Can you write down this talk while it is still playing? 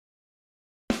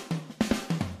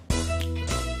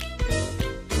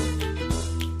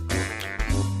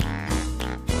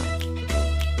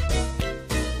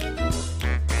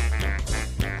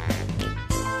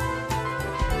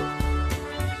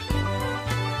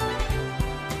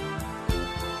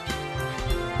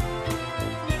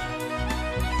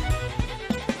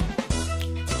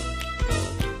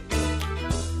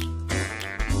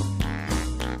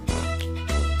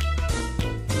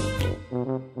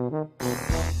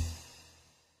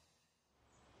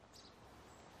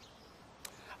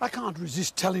I can't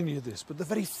resist telling you this, but the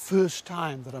very first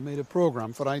time that I made a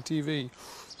programme for ITV,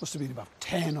 must have been about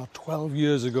 10 or 12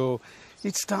 years ago,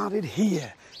 it started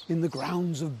here in the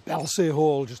grounds of Belsay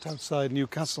Hall just outside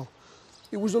Newcastle.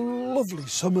 It was a lovely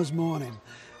summer's morning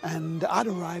and I'd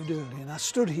arrived early and I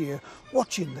stood here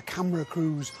watching the camera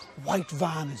crew's white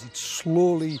van as it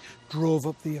slowly drove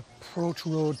up the approach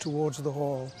road towards the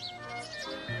hall.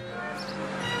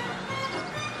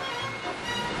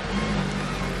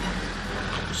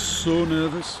 So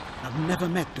nervous. I've never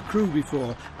met the crew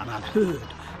before and I'd heard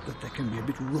that they can be a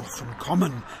bit rough and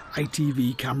common,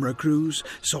 ITV camera crews,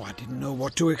 so I didn't know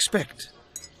what to expect.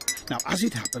 Now, as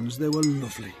it happens, they were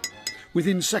lovely.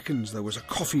 Within seconds there was a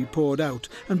coffee poured out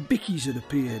and bickies had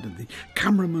appeared and the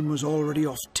cameraman was already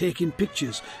off taking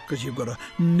pictures, because you've got to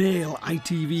nail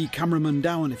ITV cameramen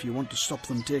down if you want to stop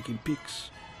them taking pics.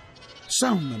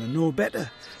 Soundmen are no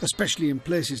better, especially in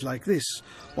places like this.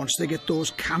 Once they get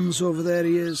those cans over their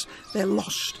ears, they're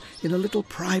lost in a little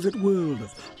private world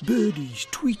of birdies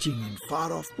tweeting in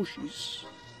far-off bushes.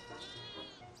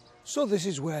 So this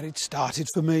is where it started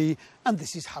for me, and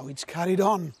this is how it's carried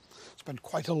on. Spent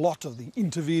quite a lot of the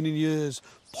intervening years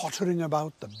pottering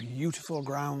about the beautiful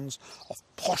grounds of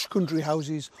posh country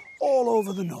houses all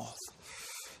over the north.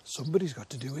 Somebody's got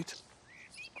to do it.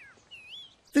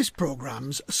 This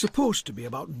programme's supposed to be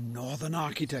about northern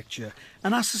architecture,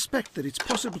 and I suspect that it's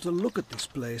possible to look at this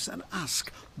place and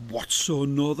ask, what's so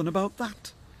northern about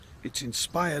that? It's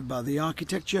inspired by the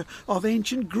architecture of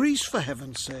ancient Greece, for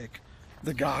heaven's sake.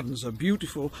 The gardens are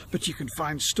beautiful, but you can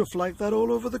find stuff like that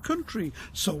all over the country.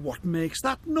 So what makes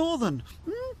that northern?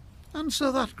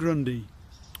 Answer that, Grundy.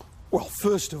 Well,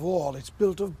 first of all, it's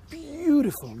built of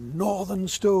beautiful northern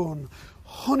stone,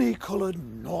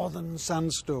 honey-coloured northern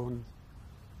sandstone.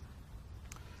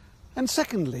 And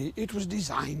secondly, it was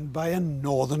designed by a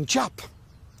northern chap.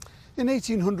 In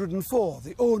 1804,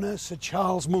 the owner, Sir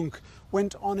Charles Monk,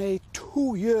 went on a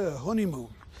 2-year honeymoon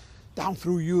down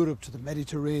through Europe to the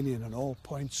Mediterranean and all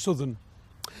points southern.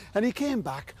 And he came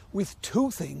back with 2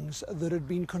 things that had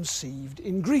been conceived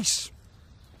in Greece.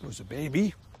 There was a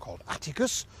baby called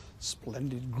Atticus,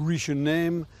 splendid Grecian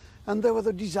name, and there were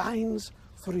the designs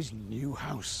for his new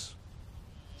house.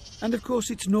 And of course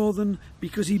it's northern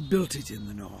because he built it in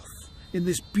the north, in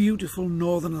this beautiful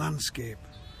northern landscape.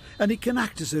 And it can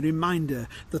act as a reminder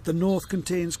that the north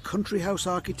contains country house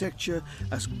architecture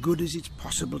as good as it's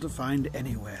possible to find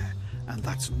anywhere. And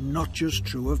that's not just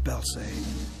true of Belsay.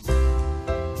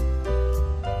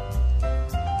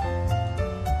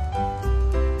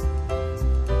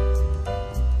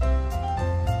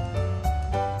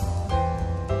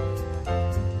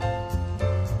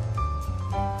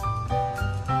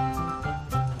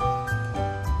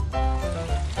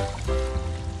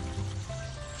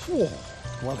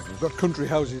 Well, if you've got country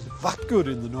houses that good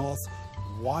in the north,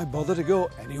 why bother to go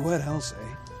anywhere else,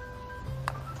 eh?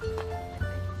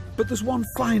 But there's one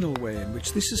final way in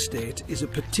which this estate is a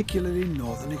particularly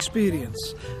northern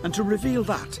experience, and to reveal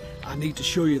that, I need to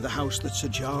show you the house that Sir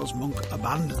Charles Monk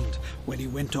abandoned when he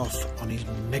went off on his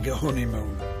mega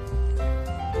honeymoon.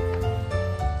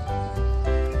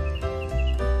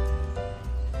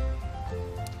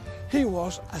 He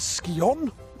was a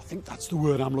scion, I think that's the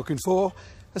word I'm looking for,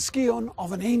 a scion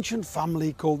of an ancient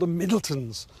family called the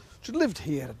Middletons, which had lived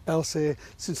here at Belsay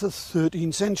since the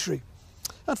 13th century.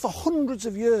 And for hundreds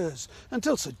of years,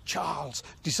 until Sir Charles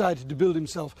decided to build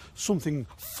himself something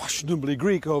fashionably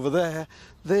Greek over there,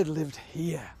 they'd lived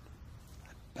here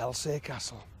at Belsay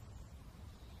Castle.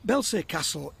 Belsay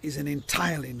Castle is an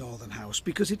entirely northern house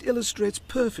because it illustrates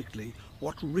perfectly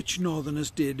what rich northerners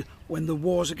did when the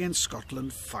wars against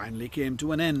Scotland finally came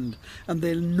to an end and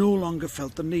they no longer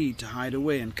felt the need to hide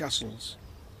away in castles.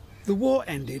 The war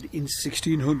ended in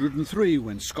 1603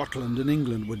 when Scotland and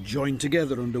England were joined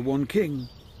together under one king.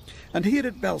 And here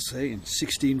at Belsay in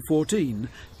 1614,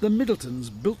 the Middletons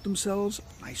built themselves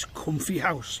a nice comfy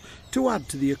house to add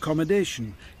to the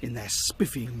accommodation in their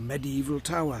spiffing medieval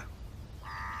tower.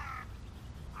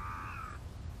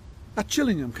 At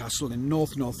Chillingham Castle in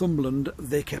Northumberland,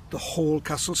 they kept the whole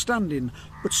castle standing,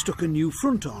 but stuck a new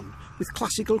front on, with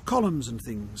classical columns and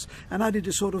things, and added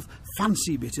a sort of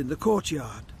fancy bit in the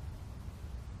courtyard.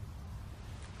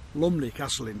 Lumley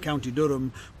Castle in County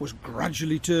Durham was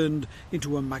gradually turned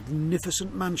into a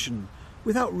magnificent mansion,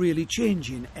 without really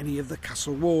changing any of the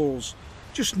castle walls,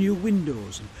 just new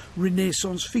windows and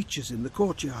Renaissance features in the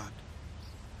courtyard.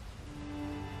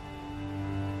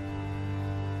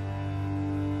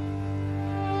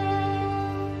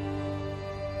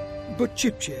 But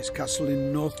Chipchase Castle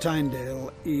in North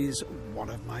Tynedale is one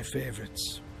of my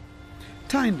favourites.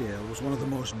 Tynedale was one of the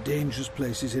most dangerous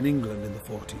places in England in the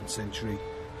 14th century.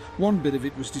 One bit of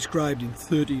it was described in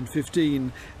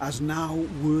 1315 as now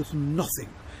worth nothing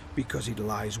because it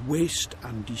lies waste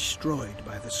and destroyed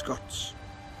by the Scots.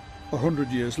 100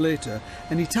 years later,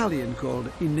 an Italian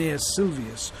called Aeneas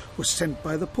Sylvius was sent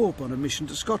by the Pope on a mission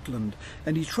to Scotland,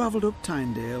 and he travelled up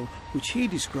Tynedale, which he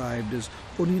described as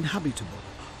uninhabitable,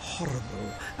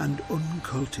 horrible and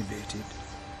uncultivated.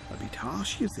 A bit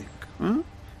harsh, you think, huh?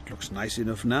 It looks nice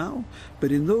enough now,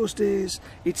 but in those days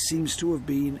it seems to have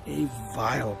been a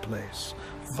vile place,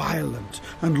 violent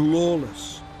and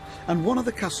lawless, and one of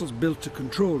the castles built to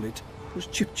control it was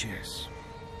Chipchase.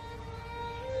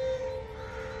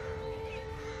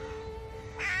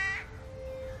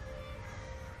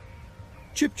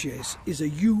 Chipchase is a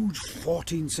huge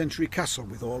 14th century castle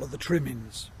with all of the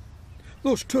trimmings.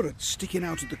 Those turrets sticking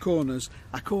out at the corners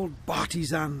are called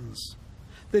bartizans.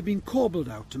 They've been corbelled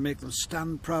out to make them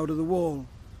stand proud of the wall.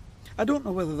 I don't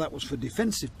know whether that was for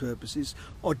defensive purposes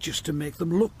or just to make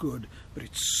them look good, but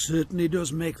it certainly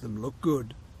does make them look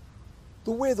good.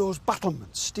 The way those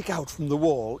battlements stick out from the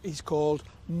wall is called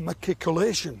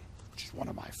machicolation, which is one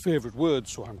of my favourite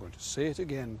words, so I'm going to say it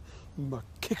again,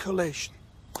 machicolation.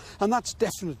 And that's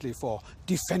definitely for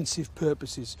defensive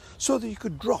purposes, so that you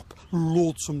could drop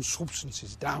loathsome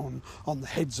substances down on the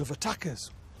heads of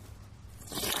attackers.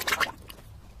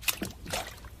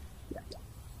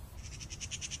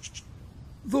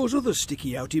 Those other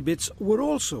sticky-outy bits were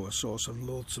also a source of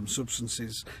loathsome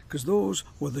substances, because those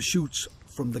were the chutes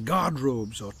from the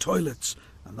guardrobes or toilets,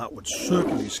 and that would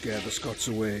certainly scare the Scots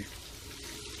away.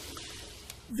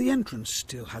 The entrance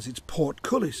still has its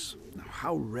portcullis. Now,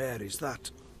 how rare is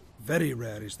that? Very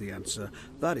rare is the answer.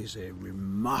 That is a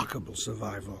remarkable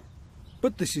survival.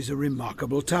 But this is a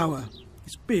remarkable tower.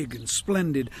 It's big and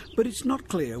splendid, but it's not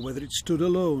clear whether it stood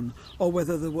alone or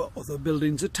whether there were other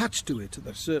buildings attached to it.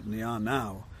 There certainly are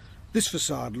now. This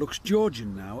facade looks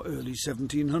Georgian now, early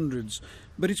 1700s,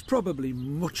 but it's probably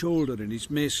much older in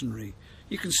its masonry.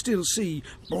 You can still see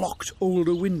blocked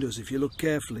older windows if you look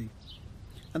carefully.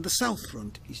 And the south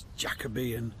front is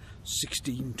Jacobean,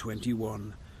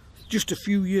 1621. Just a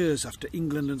few years after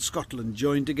England and Scotland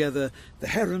joined together, the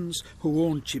Herons, who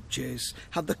owned Chipchase,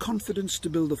 had the confidence to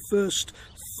build the first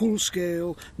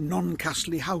full-scale,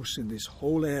 non-castly house in this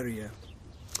whole area.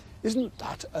 Isn't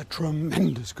that a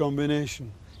tremendous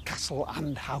combination? Castle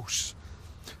and house.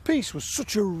 Peace was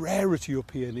such a rarity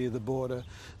up here near the border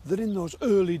that in those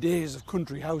early days of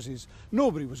country houses,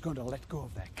 nobody was going to let go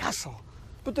of their castle.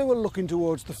 But they were looking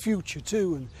towards the future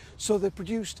too, and so they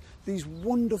produced these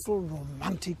wonderful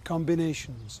romantic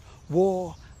combinations,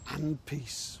 war and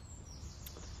peace.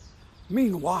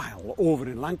 Meanwhile, over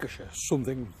in Lancashire,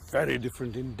 something very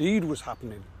different indeed was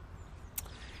happening.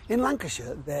 In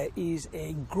Lancashire, there is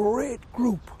a great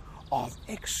group of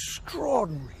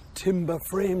extraordinary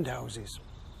timber-framed houses.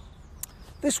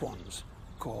 This one's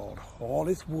called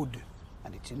Hallith Wood,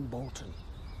 and it's in Bolton.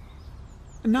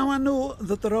 Now, I know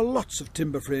that there are lots of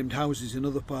timber-framed houses in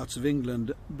other parts of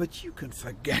England, but you can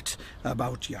forget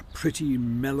about your pretty,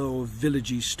 mellow,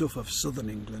 villagey stuff of southern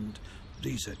England.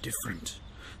 These are different.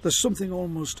 There's something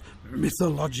almost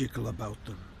mythological about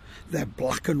them. They're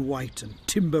black and white and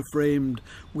timber-framed,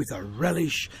 with a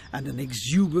relish and an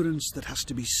exuberance that has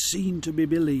to be seen to be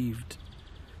believed.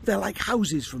 They're like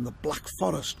houses from the Black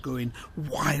Forest going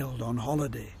wild on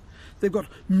holiday. They've got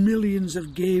millions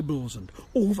of gables and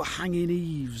overhanging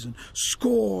eaves and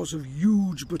scores of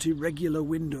huge but irregular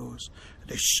windows.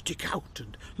 They stick out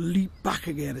and leap back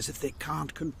again as if they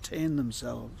can't contain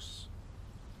themselves.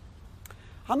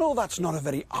 I know that's not a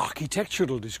very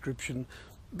architectural description,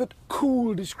 but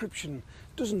cool description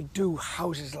doesn't do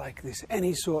houses like this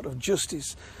any sort of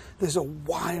justice. There's a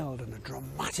wild and a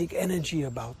dramatic energy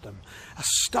about them, a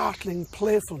startling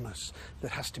playfulness that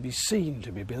has to be seen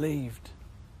to be believed.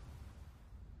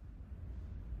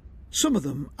 Some of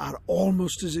them are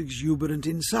almost as exuberant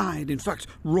inside. In fact,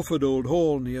 Rufford Old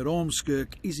Hall near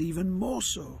Ormskirk is even more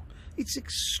so. It's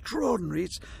extraordinary.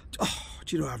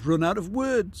 I've run out of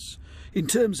words. In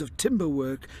terms of timber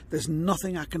work, there's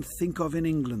nothing I can think of in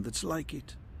England that's like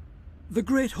it. The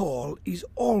Great Hall is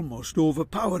almost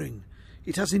overpowering.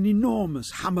 It has an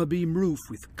enormous hammer-beam roof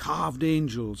with carved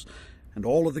angels, and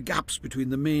all of the gaps between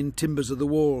the main timbers of the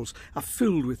walls are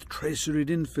filled with traceried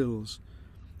infills.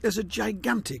 There's a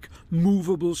gigantic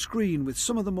movable screen with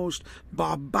some of the most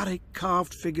barbaric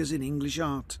carved figures in English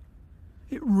art.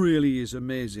 It really is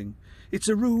amazing. It's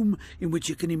a room in which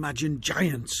you can imagine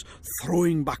giants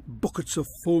throwing back buckets of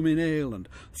foaming ale and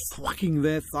thwacking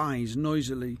their thighs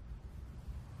noisily.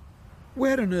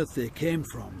 Where on earth they came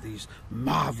from, these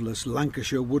marvellous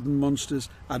Lancashire wooden monsters,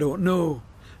 I don't know,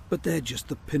 but they're just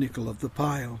the pinnacle of the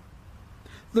pile.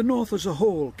 The north as a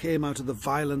whole came out of the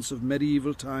violence of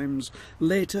medieval times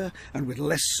later and with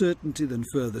less certainty than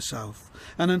further south,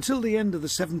 and until the end of the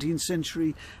 17th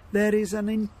century there is an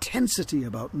intensity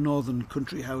about northern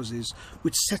country houses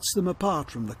which sets them apart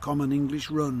from the common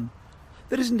English run.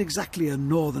 There isn't exactly a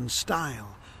northern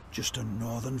style, just a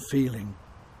northern feeling.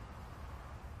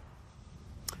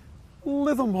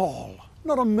 Lytham Hall,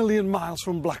 not a million miles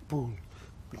from Blackpool,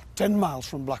 not 10 miles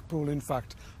from Blackpool in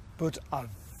fact, but a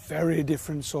very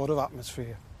different sort of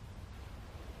atmosphere.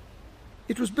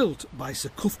 It was built by Sir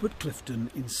Cuthbert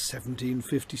Clifton in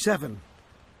 1757.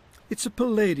 It's a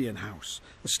Palladian house,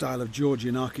 a style of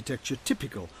Georgian architecture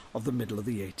typical of the middle of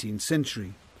the 18th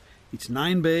century. It's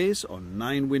 9 bays or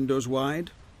 9 windows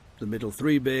wide, the middle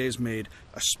 3 bays made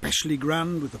especially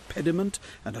grand with a pediment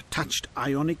and attached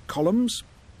ionic columns.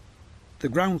 The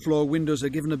ground floor windows are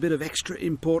given a bit of extra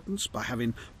importance by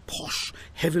having posh,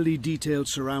 heavily detailed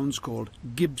surrounds called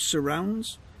Gibbs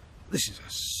surrounds. This is a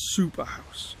super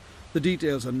house. The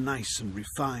details are nice and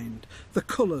refined. The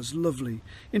colour's lovely.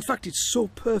 In fact, it's so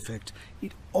perfect,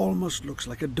 it almost looks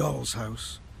like a doll's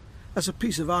house. As a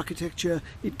piece of architecture,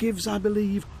 it gives, I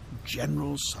believe,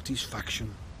 general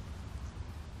satisfaction.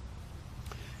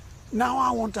 Now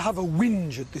I want to have a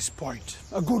whinge at this point,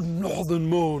 a good northern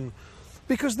moan,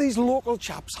 because these local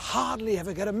chaps hardly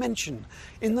ever get a mention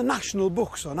in the national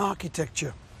books on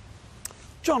architecture.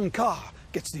 John Carr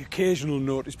gets the occasional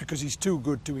notice because he's too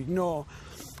good to ignore,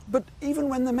 but even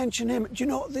when they mention him, do you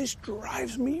know, this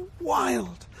drives me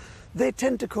wild. They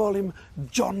tend to call him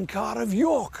John Carr of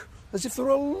York, as if there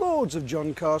are loads of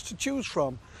John Carrs to choose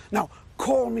from. Now,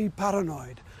 call me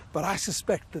paranoid, but I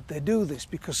suspect that they do this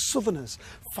because Southerners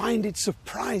find it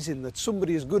surprising that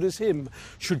somebody as good as him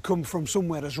should come from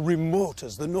somewhere as remote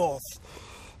as the north.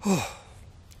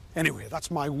 Anyway, that's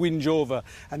my whinge over,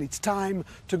 and it's time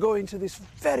to go into this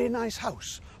very nice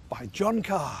house by John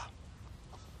Carr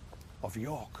of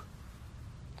York.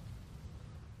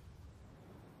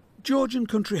 Georgian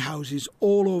country houses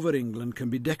all over England can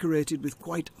be decorated with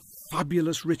quite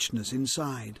fabulous richness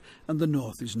inside, and the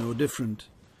north is no different.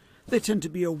 They tend to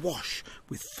be awash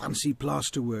with fancy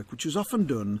plasterwork, which is often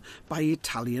done by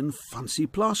Italian fancy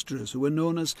plasterers who are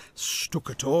known as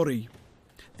stuccatori.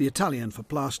 The Italian for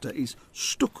plaster is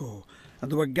stucco,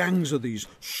 and there were gangs of these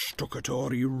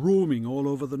stuccatori roaming all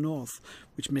over the north,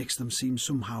 which makes them seem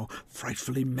somehow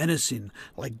frightfully menacing,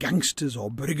 like gangsters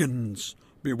or brigands.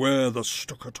 Beware the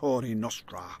stuccatori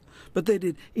nostra. But they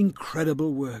did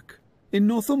incredible work. In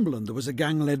Northumberland there was a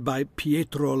gang led by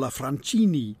Pietro La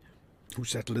Francini, who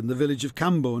settled in the village of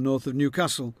Cambo, north of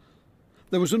Newcastle.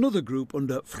 There was another group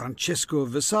under Francesco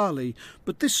Vasali,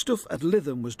 but this stuff at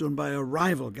Lytham was done by a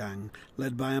rival gang,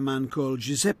 led by a man called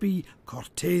Giuseppe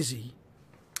Cortesi.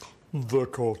 The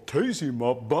Cortesi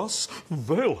mob, boss,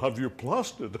 they'll have you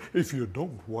plastered if you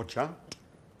don't watch out.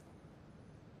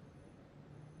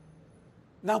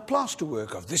 Now,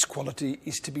 plasterwork of this quality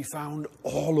is to be found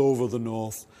all over the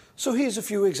north, so here's a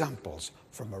few examples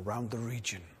from around the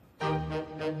region.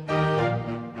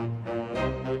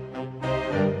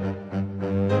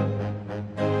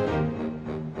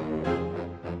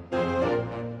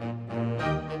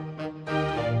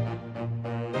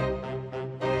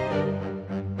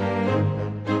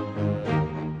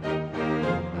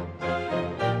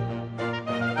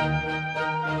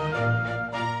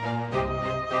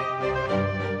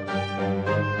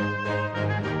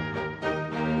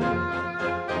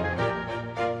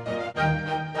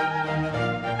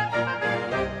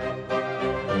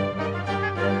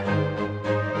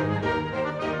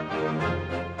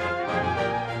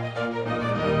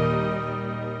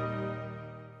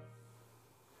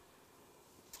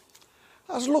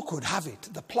 As luck would have it,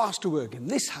 the plasterwork in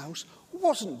this house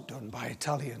wasn't done by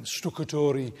Italian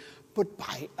stuccatori, but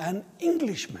by an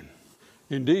Englishman.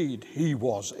 Indeed, he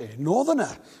was a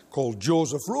northerner called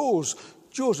Joseph Rose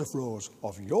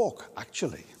of York,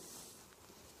 actually.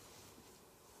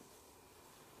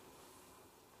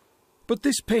 But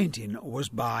this painting was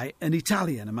by an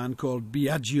Italian, a man called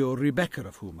Biagio Rebecca,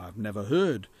 of whom I've never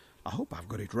heard. I hope I've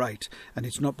got it right, and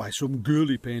it's not by some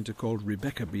girly painter called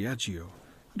Rebecca Biagio.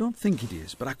 I don't think it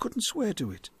is, but I couldn't swear to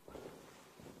it.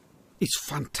 It's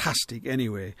fantastic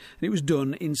anyway, and it was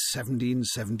done in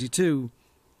 1772.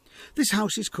 This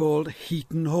house is called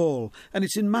Heaton Hall, and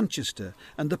it's in Manchester,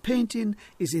 and the painting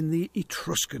is in the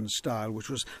Etruscan style, which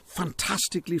was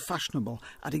fantastically fashionable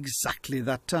at exactly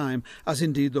that time, as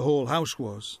indeed the whole house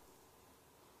was.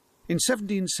 In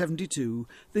 1772,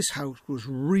 this house was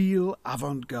real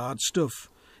avant-garde stuff.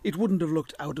 It wouldn't have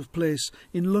looked out of place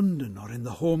in London or in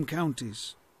the home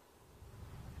counties.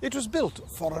 It was built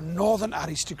for a northern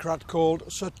aristocrat called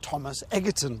Sir Thomas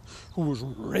Egerton, who was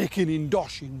raking in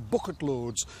dosh in bucket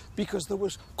loads because there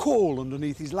was coal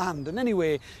underneath his land, and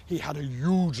anyway, he had a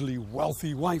hugely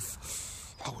wealthy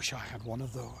wife. I wish I had one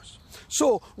of those.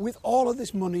 So, with all of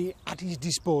this money at his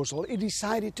disposal, he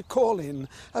decided to call in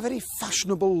a very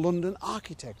fashionable London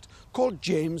architect called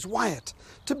James Wyatt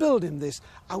to build him this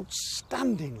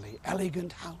outstandingly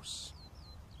elegant house.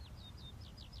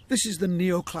 This is the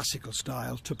neoclassical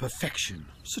style to perfection.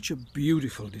 Such a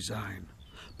beautiful design.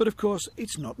 But of course,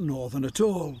 it's not northern at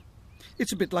all.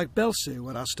 It's a bit like Belsay,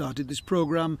 where I started this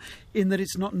programme, in that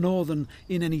it's not northern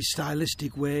in any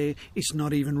stylistic way. It's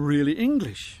not even really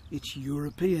English. It's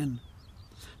European.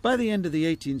 By the end of the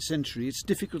 18th century, it's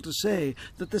difficult to say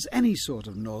that there's any sort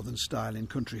of northern style in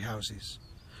country houses.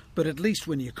 But at least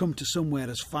when you come to somewhere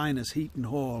as fine as Heaton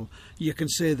Hall, you can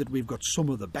say that we've got some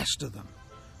of the best of them.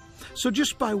 So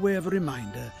just by way of a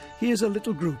reminder, here's a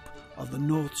little group of the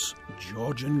North's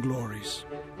Georgian glories.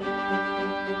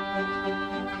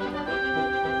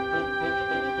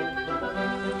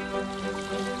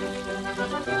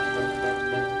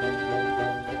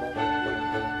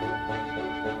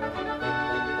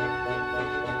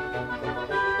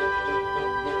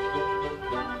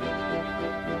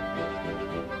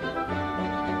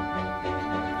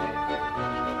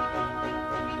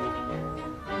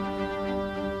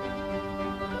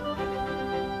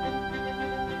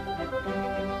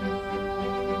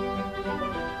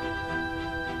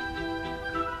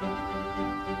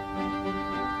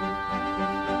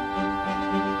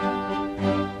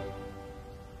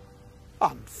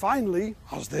 And finally,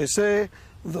 as they say,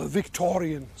 the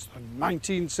Victorians, the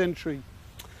 19th century.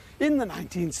 In the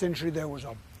 19th century, there was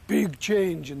a big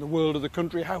change in the world of the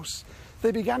country house.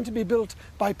 They began to be built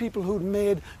by people who'd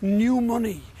made new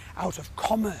money out of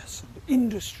commerce and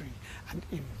industry and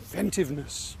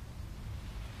inventiveness.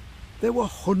 There were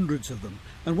hundreds of them,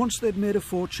 and once they'd made a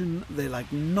fortune, they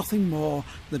liked nothing more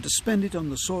than to spend it on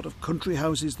the sort of country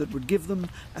houses that would give them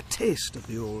a taste of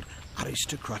the old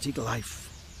aristocratic life.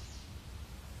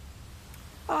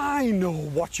 I know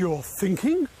what you're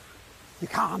thinking. You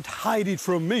can't hide it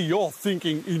from me. You're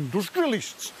thinking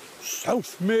industrialists,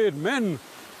 self-made men.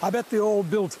 I bet they all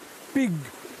built big,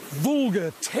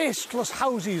 vulgar, tasteless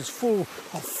houses full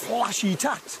of flashy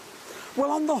tat.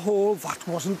 Well, on the whole, that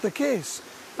wasn't the case.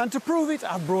 And to prove it,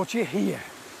 I've brought you here,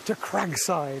 to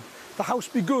Cragside, the house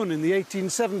begun in the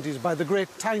 1870s by the great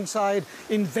Tyneside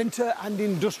inventor and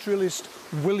industrialist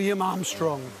William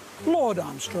Armstrong, Lord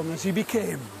Armstrong as he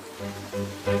became.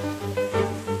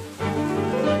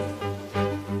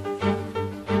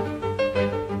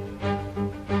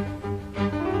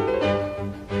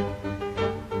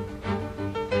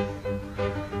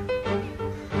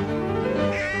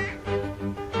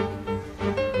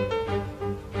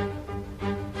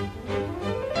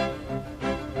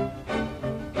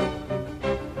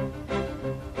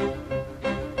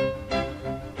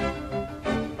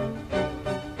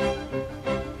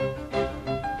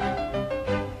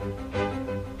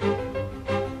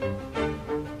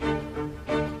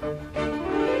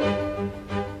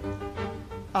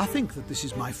 I think that this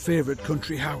is my favourite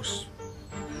country house.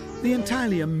 The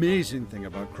entirely amazing thing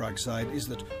about Cragside is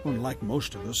that, unlike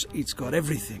most of us, it's got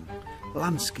everything.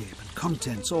 Landscape and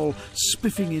contents all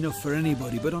spiffing enough for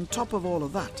anybody, but on top of all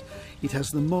of that, it has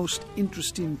the most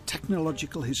interesting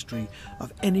technological history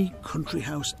of any country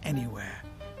house anywhere.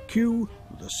 Cue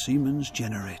the Siemens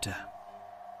generator.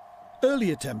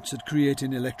 Early attempts at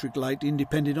creating electric light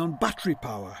depended on battery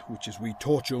power, which, as we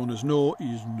torch owners know,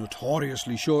 is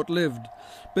notoriously short-lived.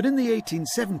 But in the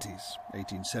 1870s,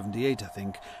 1878 I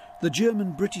think, the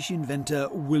German-British inventor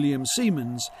William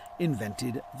Siemens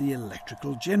invented the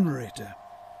electrical generator.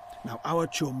 Now, our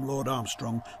chum Lord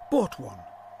Armstrong bought one.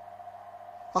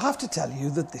 I have to tell you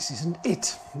that this isn't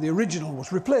it. The original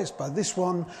was replaced by this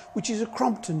one, which is a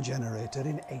Crompton generator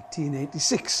in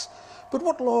 1886. But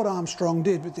what Lord Armstrong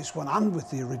did with this one and with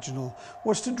the original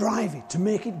was to drive it, to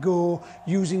make it go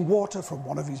using water from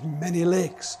one of his many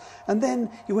lakes. And then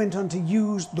he went on to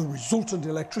use the resultant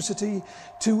electricity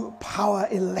to power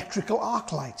electrical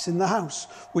arc lights in the house,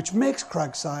 which makes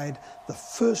Cragside the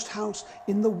first house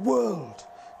in the world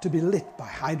to be lit by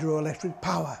hydroelectric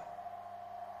power.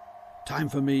 Time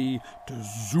for me to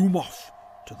zoom off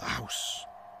to the house.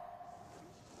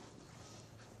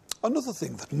 Another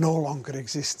thing that no longer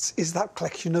exists is that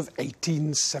collection of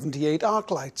 1878 arc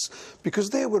lights,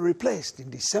 because they were replaced in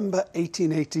December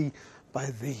 1880 by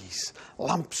these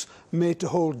lamps made to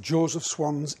hold Joseph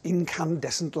Swan's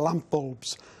incandescent lamp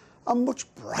bulbs, a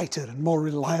much brighter and more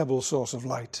reliable source of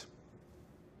light.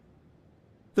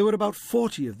 There were about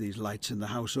 40 of these lights in the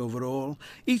house overall,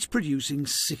 each producing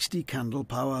 60 candle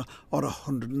power or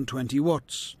 120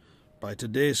 watts. By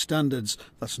today's standards,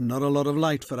 that's not a lot of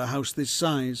light for a house this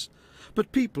size,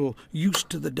 but people used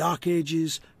to the Dark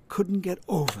Ages couldn't get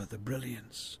over the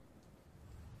brilliance.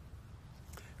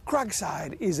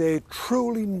 Cragside is a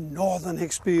truly northern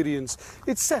experience.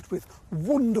 It's set with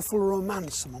wonderful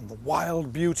romance among the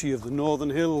wild beauty of the northern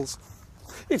hills.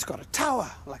 It's got a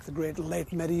tower, like the great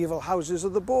late medieval houses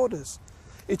of the borders.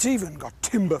 It's even got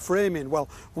timber framing. Well,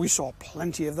 we saw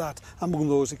plenty of that among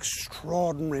those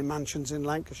extraordinary mansions in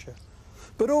Lancashire.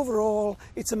 But overall,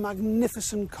 it's a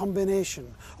magnificent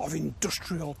combination of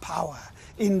industrial power,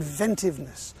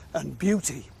 inventiveness and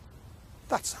beauty.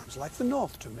 That sounds like the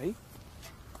north to me.